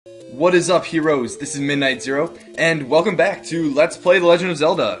What is up, heroes? This is Midnight Zero, and welcome back to Let's Play The Legend of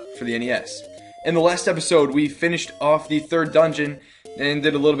Zelda for the NES. In the last episode, we finished off the third dungeon and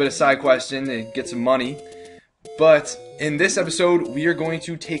did a little bit of side questing and get some money. But in this episode, we are going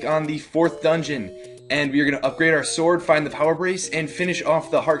to take on the fourth dungeon, and we are going to upgrade our sword, find the power brace, and finish off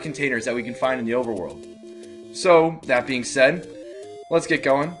the heart containers that we can find in the overworld. So, that being said, let's get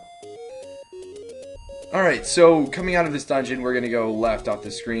going. Alright, so coming out of this dungeon, we're going to go left off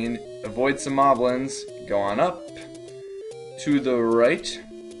the screen, avoid some moblins, go on up, to the right,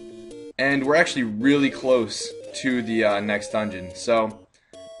 and we're actually really close to the next dungeon, so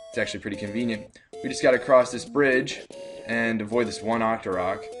it's actually pretty convenient. We just got to cross this bridge and avoid this one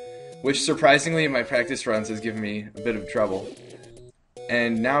Octorok, which surprisingly in my practice runs has given me a bit of trouble.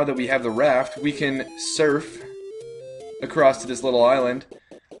 And now that we have the raft, we can surf across to this little island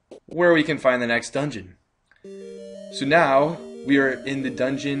where we can find the next dungeon. So now we are in the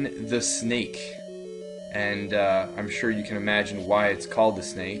dungeon The Snake, and I'm sure you can imagine why it's called The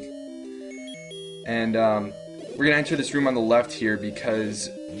Snake. And we're going to enter this room on the left here because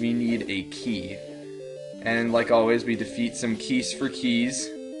we need a key. And like always, we defeat some keys for keys.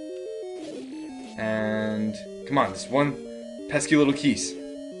 And come on, this one pesky little keys.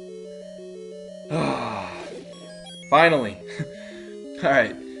 Finally.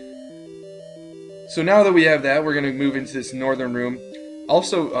 Alright. So now that we have that, we're going to move into this northern room.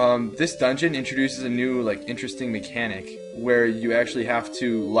 Also, this dungeon introduces a new, interesting mechanic where you actually have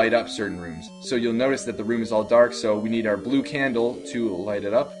to light up certain rooms. So you'll notice that the room is all dark, so we need our blue candle to light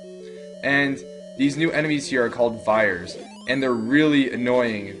it up. And these new enemies here are called Vyres, and they're really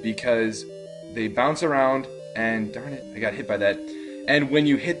annoying because they bounce around, and darn it, I got hit by that. And when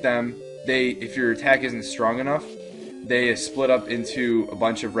you hit them, if your attack isn't strong enough, they split up into a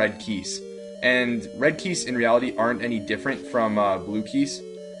bunch of red keys. And red keys in reality aren't any different from blue keys.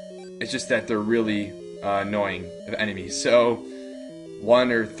 It's just that they're really annoying enemies. So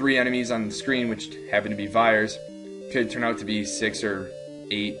 1 or 3 enemies on the screen, which happen to be Vyres, could turn out to be 6 or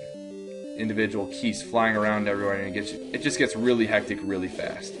 8 individual keys flying around everywhere, and it just gets really hectic really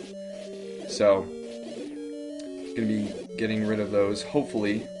fast. So gonna be getting rid of those,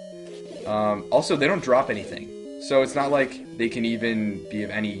 hopefully. Also, they don't drop anything, so it's not like they can even be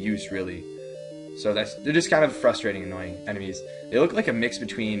of any use really. So they're just kind of frustrating, annoying enemies. They look like a mix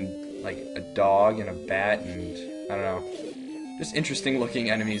between like a dog and a bat, and I don't know, just interesting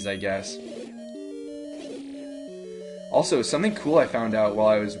looking enemies, I guess. Also, something cool I found out while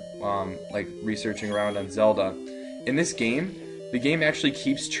I was researching around on Zelda. In this game, the game actually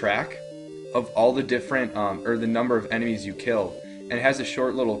keeps track of all the different or the number of enemies you kill, and it has a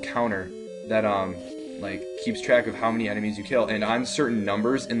short little counter that keeps track of how many enemies you kill. And on certain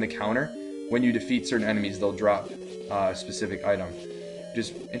numbers in the counter, when you defeat certain enemies, they'll drop a specific item.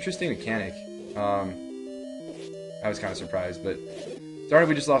 Just interesting mechanic. I was kind of surprised, but darn it,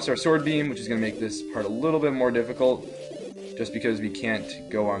 we just lost our sword beam, which is going to make this part a little bit more difficult, just because we can't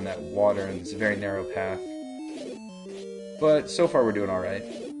go on that water and it's a very narrow path. But so far we're doing alright.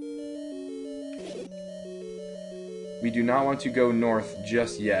 We do not want to go north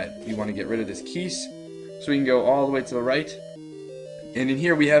just yet. We want to get rid of this keys, so we can go all the way to the right. And in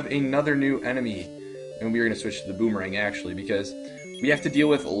here we have another new enemy, and we're going to switch to the boomerang actually, because we have to deal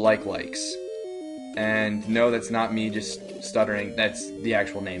with likes. And no, that's not me just stuttering, that's the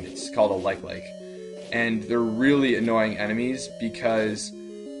actual name. It's called a like. And they're really annoying enemies because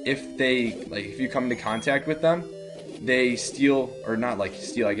if you come into contact with them, they steal, or not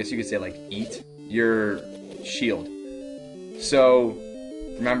steal, I guess you could say eat your shield. So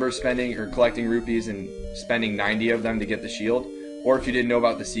remember collecting rupees and spending 90 of them to get the shield? Or if you didn't know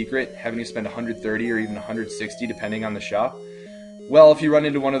about the secret, having to spend 130 or even 160 depending on the shop. Well, if you run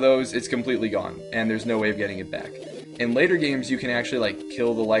into one of those, it's completely gone, and there's no way of getting it back. In later games, you can actually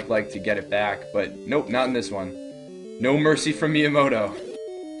kill the like to get it back, but nope, not in this one. No mercy from Miyamoto.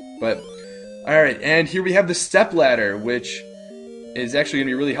 But alright, and here we have the step ladder, which is actually going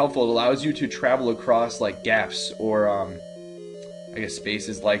to be really helpful. It allows you to travel across gaps or I guess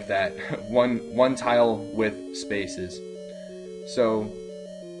spaces like that. one tile with spaces. So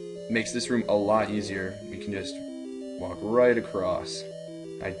makes this room a lot easier. We can just walk right across.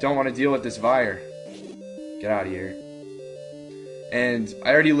 I don't want to deal with this Vyre. Get out of here. And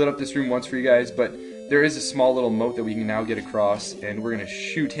I already lit up this room once for you guys, but there is a small little moat that we can now get across, and we're going to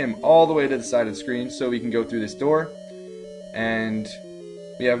shoot him all the way to the side of the screen so we can go through this door, and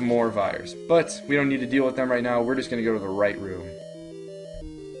we have more Vyres. But we don't need to deal with them right now. We're just going to go to the right room,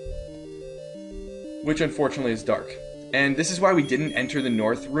 which unfortunately is dark. And this is why we didn't enter the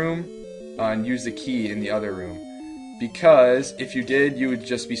north room and use the key in the other room. because if you did, you would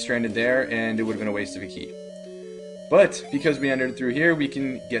just be stranded there, and it would have been a waste of a key. But because we entered through here, we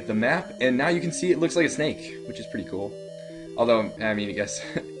can get the map, and now you can see it looks like a snake, which is pretty cool. Although, I mean, I guess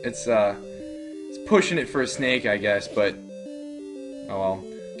it's pushing it for a snake, I guess, but oh well.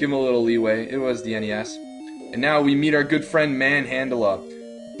 Give him a little leeway. It was the NES. And now we meet our good friend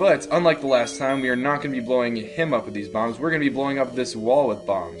Manhandla. But unlike the last time, we are not going to be blowing him up with these bombs. We're going to be blowing up this wall with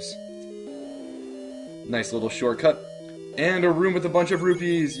bombs. Nice little shortcut. And a room with a bunch of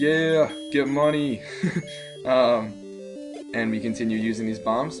rupees. Yeah, get money. And we continue using these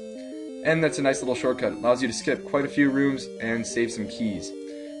bombs. And that's a nice little shortcut. It allows you to skip quite a few rooms and save some keys.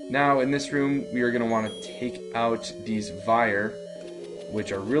 Now, in this room, we are going to want to take out these Vire,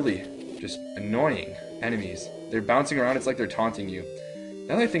 which are really just annoying enemies. They're bouncing around, it's like they're taunting you.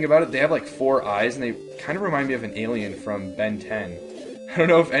 Now that I think about it, they have like 4 eyes, and they kind of remind me of an alien from Ben 10. I don't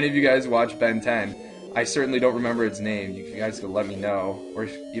know if any of you guys watch Ben 10. I certainly don't remember its name. You guys could let me know. Or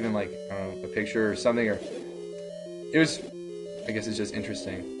even like, I don't know, a picture or something. Or it was, I guess it's just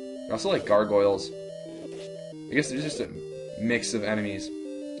interesting. They're also like gargoyles. I guess there's just a mix of enemies.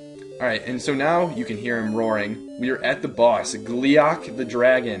 Alright, and so now you can hear him roaring. We are at the boss, Gleeok the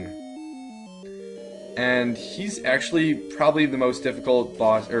dragon. And he's actually probably the most difficult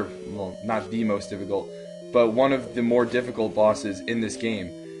boss, or, well, not the most difficult, but one of the more difficult bosses in this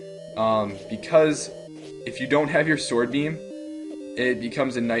game. Because if you don't have your sword beam, it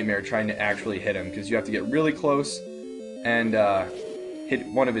becomes a nightmare trying to actually hit him, because you have to get really close and hit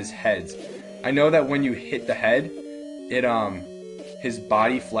one of his heads. I know that when you hit the head, his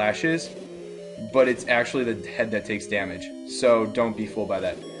body flashes, but it's actually the head that takes damage, so don't be fooled by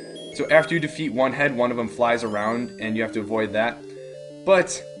that. So after you defeat one head, one of them flies around, and you have to avoid that.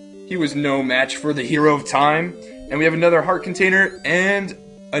 But he was no match for the hero of time, and we have another heart container and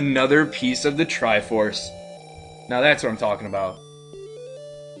another piece of the Triforce. Now that's what I'm talking about.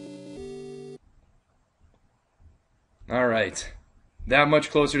 Alright, that much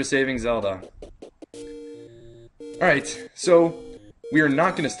closer to saving Zelda. Alright, so we are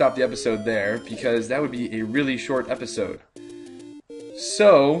not going to stop the episode there, because that would be a really short episode.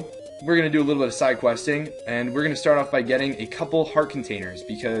 So we're going to do a little bit of side questing, and we're going to start off by getting a couple heart containers,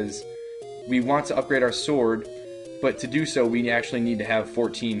 because we want to upgrade our sword, but to do so we actually need to have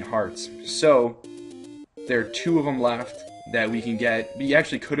 14 hearts. So there are 2 of them left that we can get. We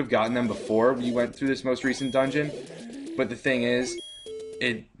actually could have gotten them before we went through this most recent dungeon, but the thing is,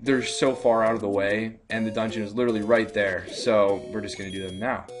 they're so far out of the way, and the dungeon is literally right there, so we're just going to do them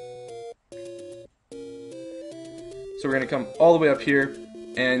now. So we're going to come all the way up here,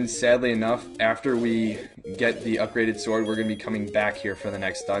 and sadly enough, after we get the upgraded sword, we're going to be coming back here for the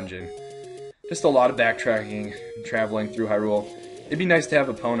next dungeon. Just a lot of backtracking and traveling through Hyrule. It'd be nice to have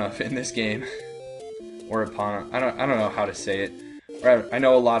Epona in this game. Or Epona. I don't know how to say it. Or I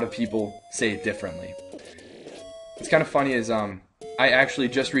know a lot of people say it differently. It's kind of funny is I actually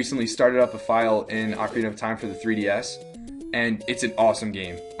just recently started up a file in Ocarina of Time for the 3DS, and it's an awesome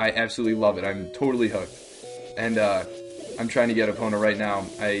game. I absolutely love it. I'm totally hooked. And I'm trying to get Epona right now.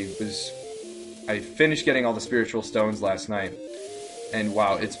 I finished getting all the spiritual stones last night, and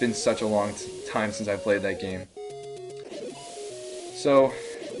wow, it's been such a long time since I played that game. So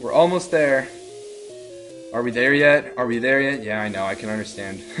we're almost there. Are we there yet? Are we there yet? Yeah, I know, I can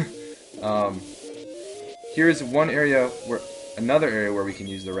understand. Here's another area where we can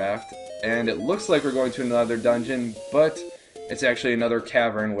use the raft, and it looks like we're going to another dungeon, but it's actually another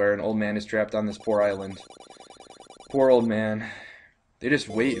cavern where an old man is trapped on this poor island. Poor old man. They just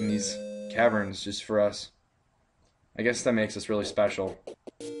wait in these caverns just for us. I guess that makes us really special.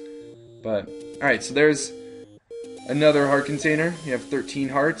 But, alright, so there's another heart container. We have 13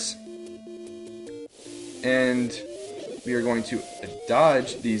 hearts. And we are going to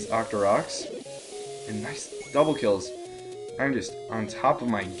dodge these Octoroks. And nice double kills. I'm just on top of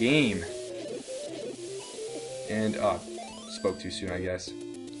my game. And, spoke too soon, I guess.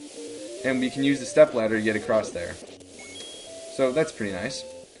 And we can use the stepladder to get across there. So that's pretty nice.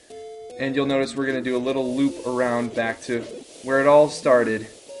 And you'll notice we're going to do a little loop around back to where it all started.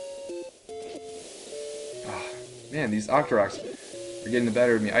 Oh, man, these Octoroks are getting the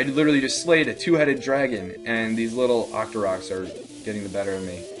better of me. I literally just slayed a 2-headed dragon, and these little Octoroks are getting the better of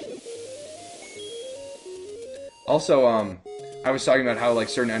me. Also, I was talking about how like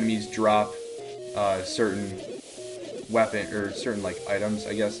certain enemies drop certain weapon or certain like items,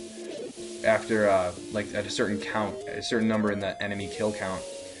 I guess, after like at a certain count, a certain number in the enemy kill count.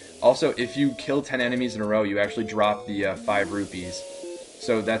 Also, if you kill 10 enemies in a row, you actually drop the 5 rupees.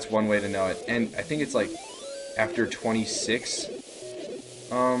 So that's one way to know it. And I think it's like after 26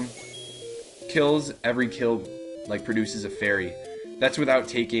 kills, every kill like produces a fairy. That's without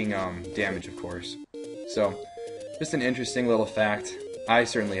taking damage, of course. So, just an interesting little fact I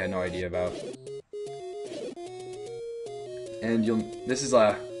certainly had no idea about. And this is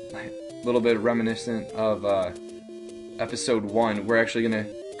a little bit reminiscent of episode 1. We're actually gonna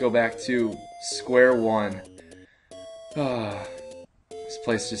go back to square one. This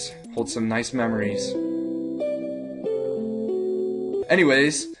place just holds some nice memories.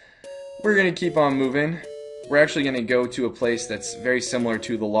 Anyways, we're gonna keep on moving. We're actually gonna go to a place that's very similar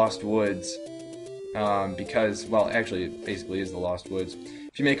to the Lost Woods. Because, well, actually, it basically is the Lost Woods.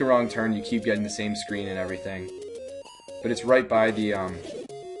 If you make a wrong turn, you keep getting the same screen and everything. But it's right by the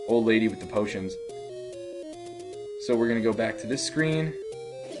old lady with the potions. So we're gonna go back to this screen.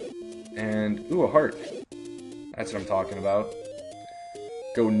 And, ooh, a heart. That's what I'm talking about.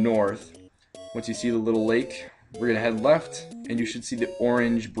 Go north. Once you see the little lake, we're gonna head left, and you should see the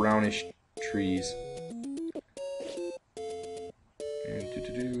orange brownish trees.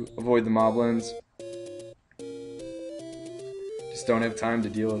 And avoid the moblins. Just don't have time to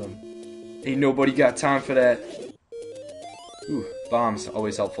deal with them. Ain't nobody got time for that. Ooh, bombs,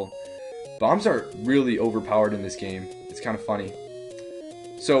 always helpful. Bombs are really overpowered in this game. It's kind of funny.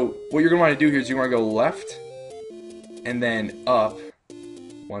 So, what you're gonna want to do here is you want to go left, and then up,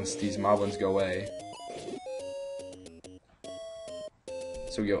 once these moblins go away.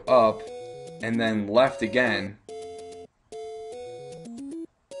 So we go up, and then left again,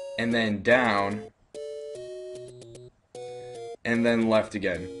 and then down, and then left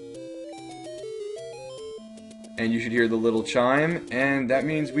again. And you should hear the little chime, and that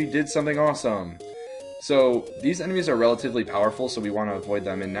means we did something awesome. So, these enemies are relatively powerful, so we want to avoid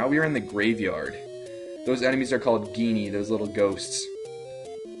them, and now we are in the graveyard. Those enemies are called Genie, those little ghosts.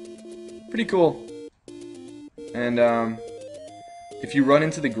 Pretty cool. And, if you run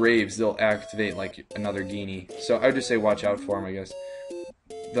into the graves, they'll activate, like, another Genie. So, I would just say watch out for them, I guess.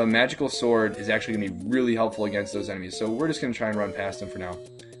 The magical sword is actually going to be really helpful against those enemies, so we're just going to try and run past them for now.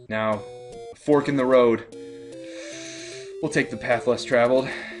 Now, fork in the road. We'll take the path less traveled.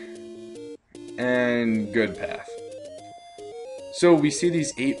 And good path. So we see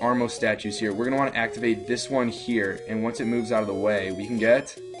these 8 Armo statues here. We're going to want to activate this one here, and once it moves out of the way, we can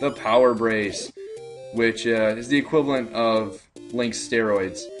get the Power Brace, which is the equivalent of Link's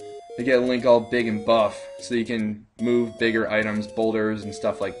steroids. They get Link all big and buff, so you can move bigger items, boulders, and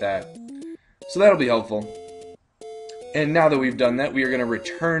stuff like that. So that'll be helpful. And now that we've done that, we are going to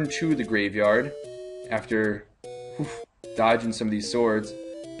return to the graveyard after dodging some of these swords,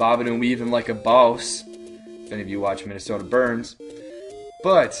 bobbing and weaving like a boss, if any of you watch Minnesota Burns.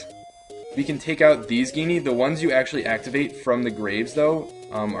 But we can take out these Genie. The ones you actually activate from the graves, though,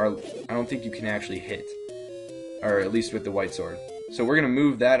 I don't think you can actually hit, or at least with the white sword. So we're going to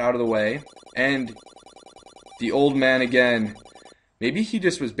move that out of the way, and the old man again. Maybe he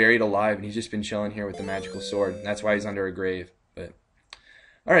just was buried alive, and he's just been chilling here with the magical sword. That's why he's under a grave. But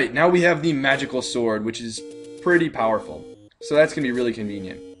alright, now we have the magical sword, which is pretty powerful. So that's going to be really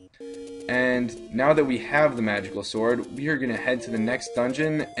convenient. And now that we have the magical sword, we are going to head to the next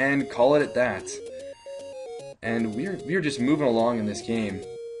dungeon and call it at that. And we are just moving along in this game.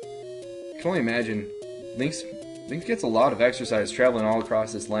 I can only imagine. Link gets a lot of exercise traveling all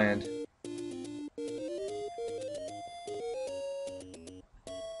across this land.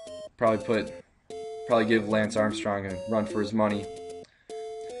 Probably give Lance Armstrong a run for his money.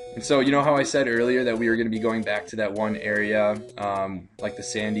 And so, you know how I said earlier that we were going to be going back to that one area, like the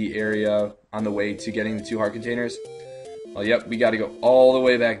sandy area, on the way to getting the 2 heart containers? Well, yep, we got to go all the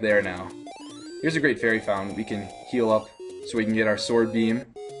way back there now. Here's a great fairy fountain. We can heal up so we can get our sword beam.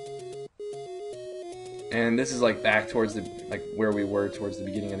 And this is like back towards the, like where we were towards the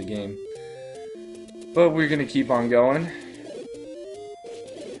beginning of the game. But we're going to keep on going.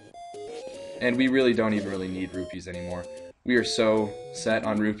 And we really don't even really need rupees anymore. We are so set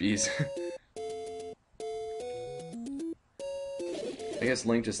on rupees. I guess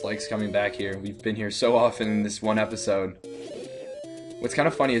Link just likes coming back here. We've been here so often in this one episode. What's kind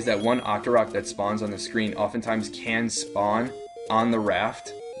of funny is that one Octorok that spawns on the screen oftentimes can spawn on the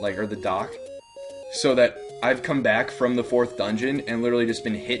raft, like, or the dock. So that I've come back from the 4th dungeon and literally just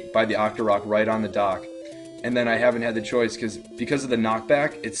been hit by the Octorok right on the dock. And then I haven't had the choice because of the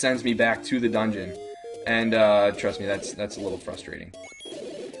knockback, it sends me back to the dungeon. And trust me, that's a little frustrating.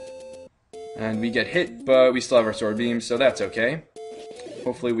 And we get hit, but we still have our sword beam, so that's okay.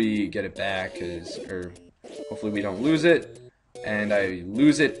 Hopefully we get it back, or hopefully we don't lose it. And I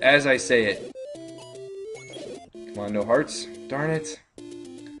lose it as I say it. Come on, no hearts. Darn it.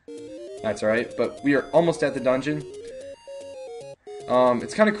 That's alright, but we are almost at the dungeon.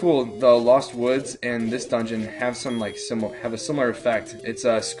 It's kind of cool. The Lost Woods and this dungeon have some like have a similar effect. It's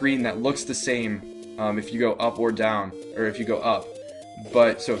a screen that looks the same if you go up or down, or if you go up,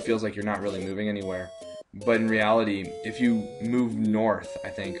 but so it feels like you're not really moving anywhere. But in reality, if you move north, I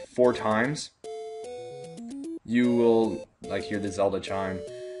think 4 times, you will like hear the Zelda chime,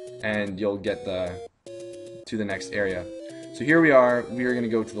 and you'll get to the next area. So here we are. We are going to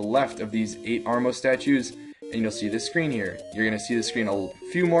go to the left of these 8 Armo statues, and you'll see this screen here. You're going to see the screen a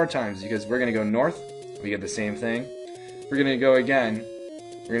few more times because we're going to go north. We get the same thing. We're going to go again.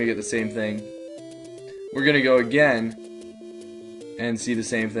 We're going to get the same thing. We're going to go again and see the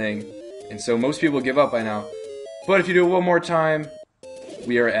same thing. And so most people give up by now. But if you do it one more time,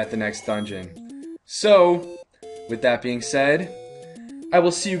 we are at the next dungeon. So, with that being said, I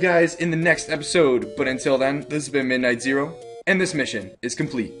will see you guys in the next episode. But until then, this has been Midnight Zero, and this mission is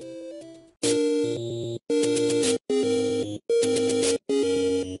complete.